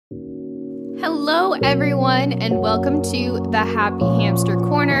Hello, everyone, and welcome to the Happy Hamster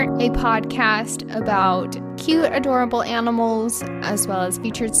Corner, a podcast about cute, adorable animals, as well as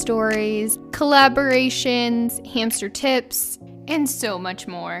featured stories, collaborations, hamster tips, and so much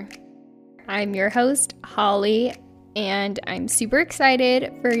more. I'm your host, Holly, and I'm super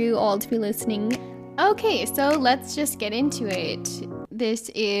excited for you all to be listening. Okay, so let's just get into it. This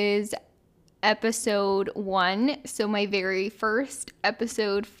is episode 1, so my very first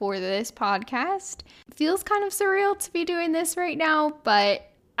episode for this podcast. Feels kind of surreal to be doing this right now, but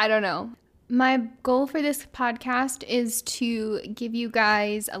I don't know. My goal for this podcast is to give you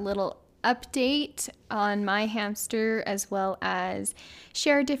guys a little update on my hamster, as well as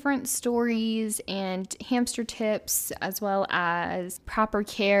share different stories and hamster tips, as well as proper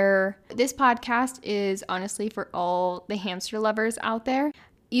care. This podcast is honestly for all the hamster lovers out there.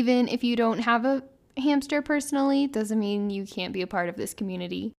 Even if you don't have a hamster personally, doesn't mean you can't be a part of this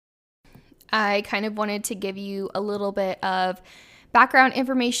community. I kind of wanted to give you a little bit of background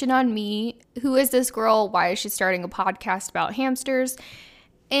information on me. Who is this girl? Why is she starting a podcast about hamsters?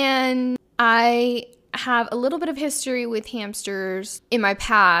 And I have a little bit of history with hamsters in my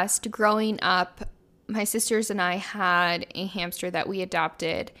past. Growing up, my sisters and I had a hamster that we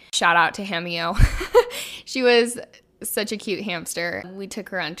adopted. Shout out to Hamio. She was such a cute hamster. We took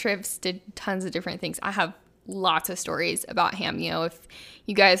her on trips, did tons of different things. I have lots of stories about Hamio. If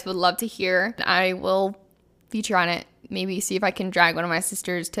you guys would love to hear, I will feature on it. Maybe see if I can drag one of my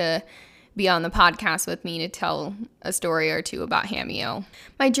sisters to be on the podcast with me to tell a story or two about Hamio.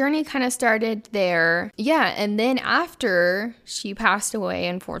 My journey kind of started there. Yeah, and then after she passed away,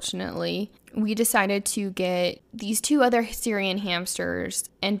 unfortunately, we decided to get these 2 other Syrian hamsters.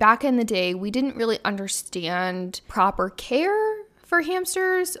 And back in the day, we didn't really understand proper care for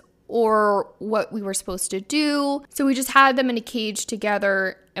hamsters or what we were supposed to do. So we just had them in a cage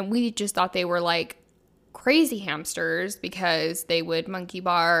together, and we just thought they were like crazy hamsters because they would monkey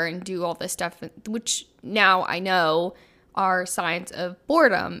bar and do all this stuff, which now I know are signs of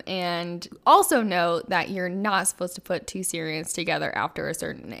boredom, and also know that you're not supposed to put 2 Syrians together after a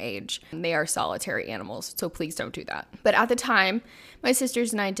certain age. They are solitary animals, so please don't do that. But at the time, my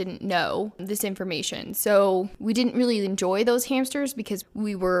sisters and I didn't know this information, so we didn't really enjoy those hamsters because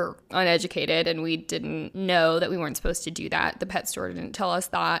we were uneducated and we didn't know that we weren't supposed to do that. The pet store didn't tell us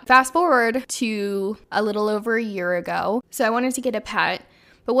that. Fast forward to a little over a year ago. So I wanted to get a pet,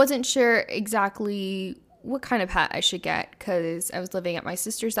 but wasn't sure exactly what kind of pet I should get because I was living at my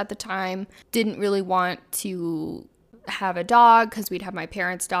sister's at the time. Didn't really want to have a dog because we'd have my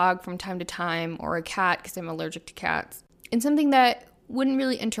parents' dog from time to time, or a cat because I'm allergic to cats. And something that wouldn't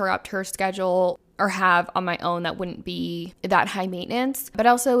really interrupt her schedule or have on my own that wouldn't be that high maintenance, but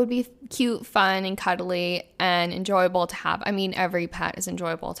also would be cute, fun, and cuddly and enjoyable to have. I mean, every pet is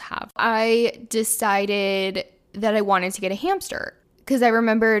enjoyable to have. I decided that I wanted to get a hamster because I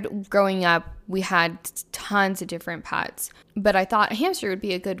remembered growing up, we had tons of different pets, but I thought a hamster would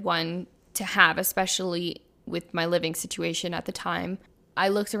be a good one to have, especially with my living situation at the time. I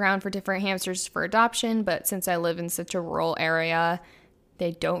looked around for different hamsters for adoption, but since I live in such a rural area,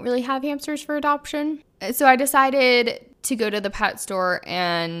 they don't really have hamsters for adoption. So I decided to go to the pet store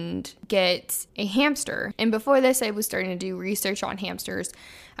and get a hamster. And before this, I was starting to do research on hamsters.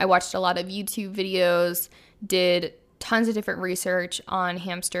 I watched a lot of YouTube videos, did tons of different research on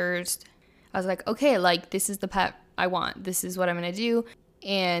hamsters. I was like, okay, like this is the pet I want. This is what I'm going to do.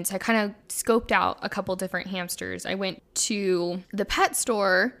 And so I kind of scoped out a couple different hamsters. I went to the pet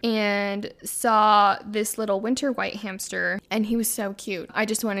store and saw this little winter white hamster, and he was so cute. I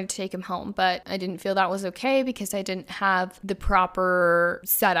just wanted to take him home, but I didn't feel that was okay because I didn't have the proper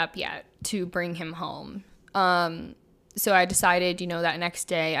setup yet to bring him home. So I decided, that next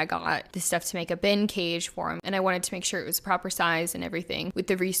day I got the stuff to make a bin cage for him, and I wanted to make sure it was proper size and everything with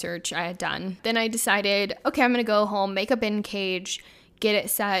the research I had done. Then I decided, okay, I'm going to go home, make a bin cage, get it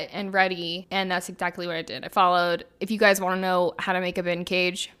set and ready, and that's exactly what I did. I followed. If you guys want to know how to make a bin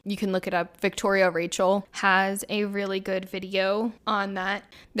cage, you can look it up. Victoria Rachel has a really good video on that.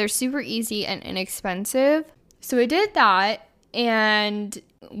 They're super easy and inexpensive. So I did that and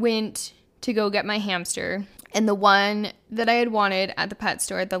went to go get my hamster. And the one that I had wanted at the pet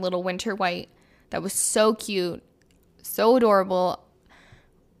store, the little winter white, that was so cute, so adorable,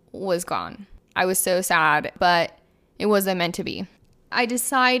 was gone. I was so sad, but it wasn't meant to be. I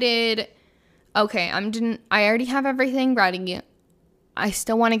decided, okay, I already have everything ready. I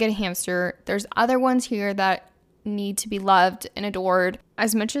still want to get a hamster. There's other ones here that need to be loved and adored.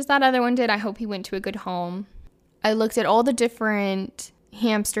 As much as that other one did, I hope he went to a good home. I looked at all the different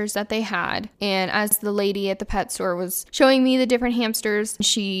hamsters that they had, and as the lady at the pet store was showing me the different hamsters,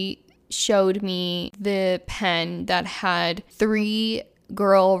 she showed me the pen that had 3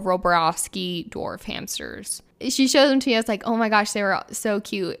 girl Roborowski dwarf hamsters. She showed them to me. I was like, oh my gosh, they were so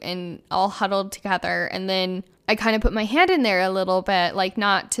cute and all huddled together. And then I kind of put my hand in there a little bit, like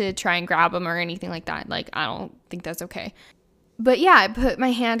not to try and grab them or anything like that. Like, I don't think that's okay. But yeah, I put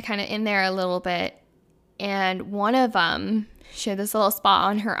my hand kind of in there a little bit. And one of them, she had this little spot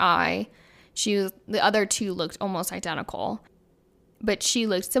on her eye. The other 2 looked almost identical. But she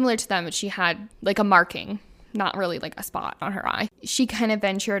looked similar to them, but she had like a marking, not really like a spot on her eye. She kind of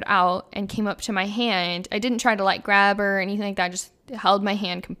ventured out and came up to my hand. I didn't try to like grab her or anything like that. I just held my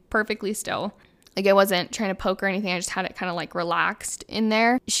hand perfectly still. Like I wasn't trying to poke or anything. I just had it kind of like relaxed in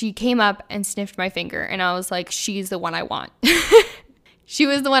there. She came up and sniffed my finger and I was like, she's the one I want. She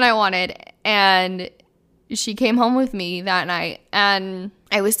was the one I wanted. And she came home with me that night and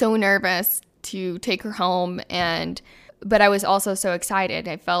I was so nervous to take her home but I was also so excited.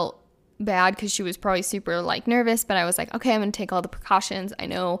 I felt bad because she was probably super like nervous, but I was like, okay, I'm gonna take all the precautions. I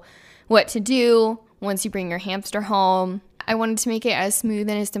know what to do once you bring your hamster home. I wanted to make it as smooth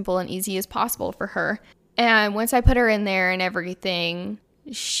and as simple and easy as possible for her. And once I put her in there and everything,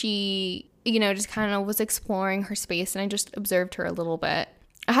 she, just kind of was exploring her space and I just observed her a little bit.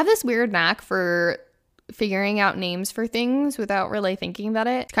 I have this weird knack for figuring out names for things without really thinking about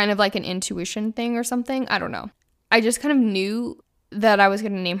it. Kind of like an intuition thing or something. I don't know. I just kind of knew that I was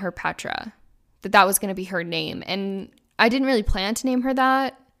going to name her Petra, that was going to be her name. And I didn't really plan to name her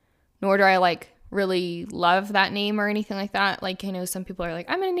that, nor do I like really love that name or anything like that. Like, some people are like,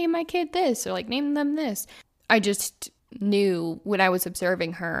 I'm going to name my kid this or like name them this. I just knew when I was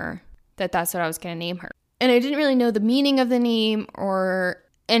observing her that that's what I was going to name her. And I didn't really know the meaning of the name or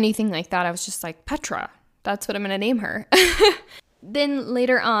anything like that. I was just like, Petra, that's what I'm going to name her. Then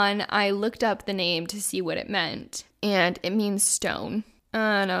later on, I looked up the name to see what it meant, and it means stone.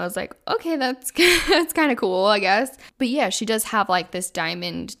 And I was like, okay, that's kind of cool, I guess. But yeah, she does have like this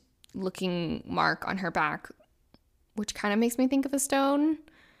diamond-looking mark on her back, which kind of makes me think of a stone.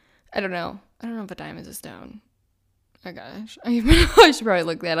 I don't know if a diamond's a stone. Oh gosh, I should probably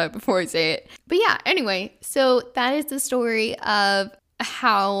look that up before I say it. But yeah, anyway, so that is the story of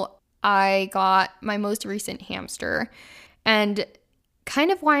how I got my most recent hamster. And kind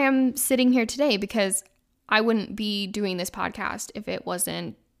of why I'm sitting here today, because I wouldn't be doing this podcast if it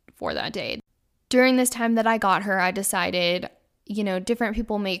wasn't for that day. During this time that I got her, I decided, different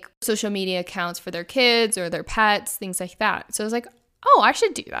people make social media accounts for their kids or their pets, things like that. So I was like, oh, I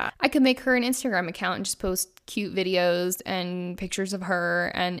should do that. I could make her an Instagram account and just post cute videos and pictures of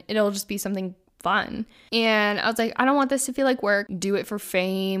her, and it'll just be something fun. And I was like, I don't want this to feel like work, do it for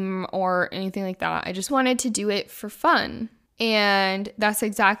fame or anything like that. I just wanted to do it for fun. And that's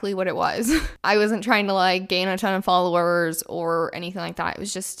exactly what it was. I wasn't trying to like gain a ton of followers or anything like that. It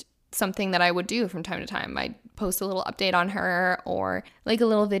was just something that I would do from time to time. I'd post a little update on her or like a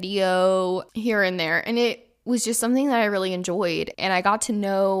little video here and there. And it was just something that I really enjoyed. And I got to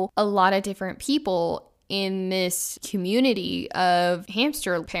know a lot of different people in this community of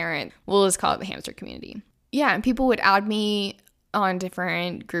hamster parents. We'll just call it the hamster community. Yeah, and people would add me on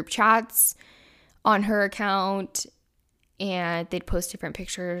different group chats on her account, and they'd post different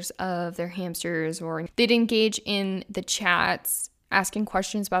pictures of their hamsters, or they'd engage in the chats, asking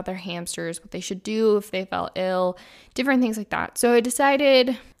questions about their hamsters, what they should do if they fell ill, different things like that. So I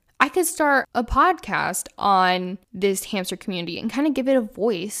decided I could start a podcast on this hamster community and kind of give it a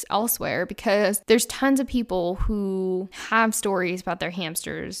voice elsewhere, because there's tons of people who have stories about their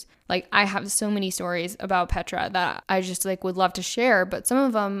hamsters. Like, I have so many stories about Petra that I just like would love to share, but some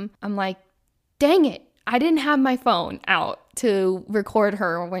of them I'm like, dang it, I didn't have my phone out to record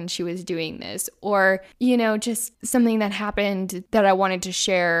her when she was doing this, or, just something that happened that I wanted to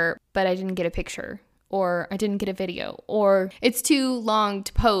share, but I didn't get a picture, or I didn't get a video, or it's too long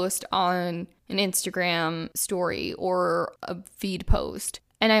to post on an Instagram story or a feed post.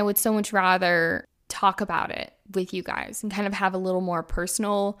 And I would so much rather talk about it with you guys and kind of have a little more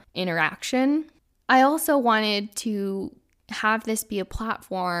personal interaction. I also wanted to have this be a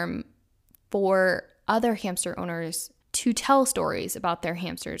platform for other hamster owners to tell stories about their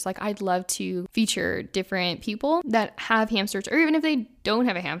hamsters. Like, I'd love to feature different people that have hamsters, or even if they don't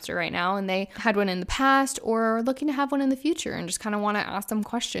have a hamster right now and they had one in the past or are looking to have one in the future and just kind of want to ask them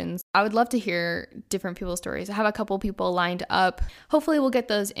questions. I would love to hear different people's stories. I have a couple people lined up. Hopefully we'll get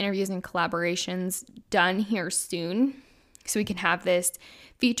those interviews and collaborations done here soon, so we can have this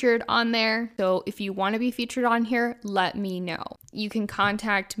featured on there. So if you want to be featured on here, let me know. You can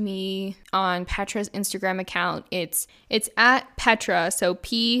contact me on Petra's Instagram account. It's at Petra, so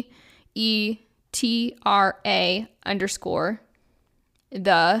PETRA_the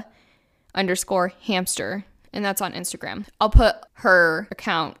 _hamster. And that's on Instagram. I'll put her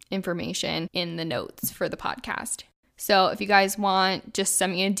account information in the notes for the podcast. So if you guys want, just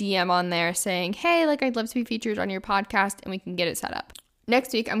send me a DM on there saying, hey, like I'd love to be featured on your podcast, and we can get it set up.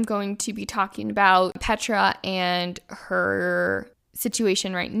 Next week, I'm going to be talking about Petra and her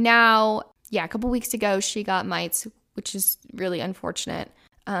situation right now. Yeah, a couple weeks ago, she got mites, which is really unfortunate.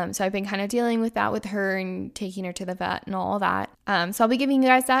 So I've been kind of dealing with that with her and taking her to the vet and all that. So I'll be giving you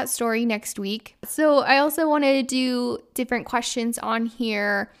guys that story next week. So I also wanted to do different questions on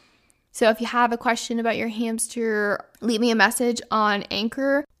here. So if you have a question about your hamster, leave me a message on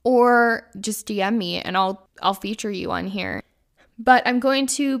Anchor or just DM me and I'll feature you on here. But I'm going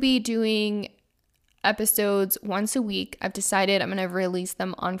to be doing episodes once a week. I've decided I'm going to release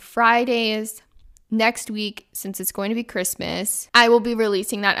them on Fridays. Next week, since it's going to be Christmas, I will be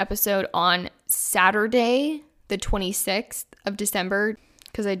releasing that episode on Saturday, the 26th of December,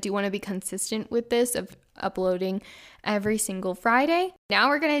 because I do want to be consistent with this of uploading every single Friday. Now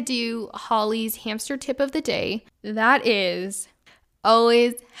we're going to do Holly's hamster tip of the day. That is,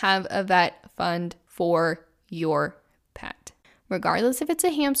 always have a vet fund for your pet. Regardless if it's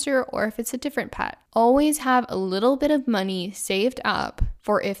a hamster or if it's a different pet, always have a little bit of money saved up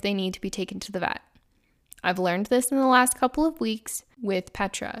for if they need to be taken to the vet. I've learned this in the last couple of weeks with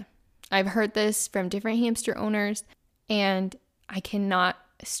Petra. I've heard this from different hamster owners, and I cannot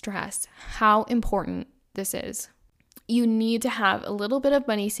stress how important this is. You need to have a little bit of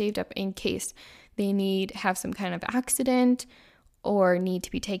money saved up in case they have some kind of accident or need to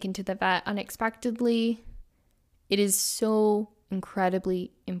be taken to the vet unexpectedly. It is so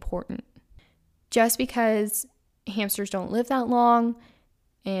incredibly important. Just because hamsters don't live that long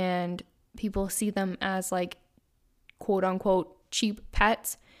and people see them as like quote unquote cheap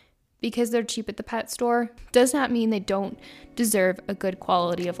pets because they're cheap at the pet store does not mean they don't deserve a good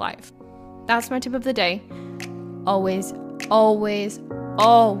quality of life. That's my tip of the day. Always, always,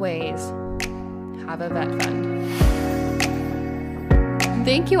 always have a vet fund.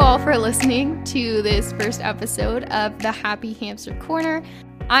 Thank you all for listening to this first episode of the Happy Hamster Corner.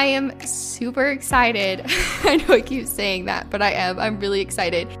 I am super excited. I know I keep saying that, but I am. I'm really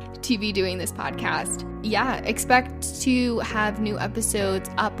excited to be doing this podcast. Yeah, expect to have new episodes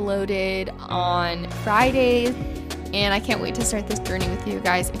uploaded on Fridays, and I can't wait to start this journey with you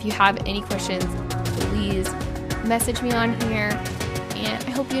guys. If you have any questions, please message me on here, and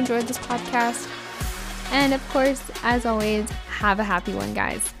I hope you enjoyed this podcast. And of course, as always, have a happy one,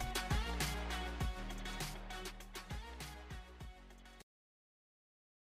 guys.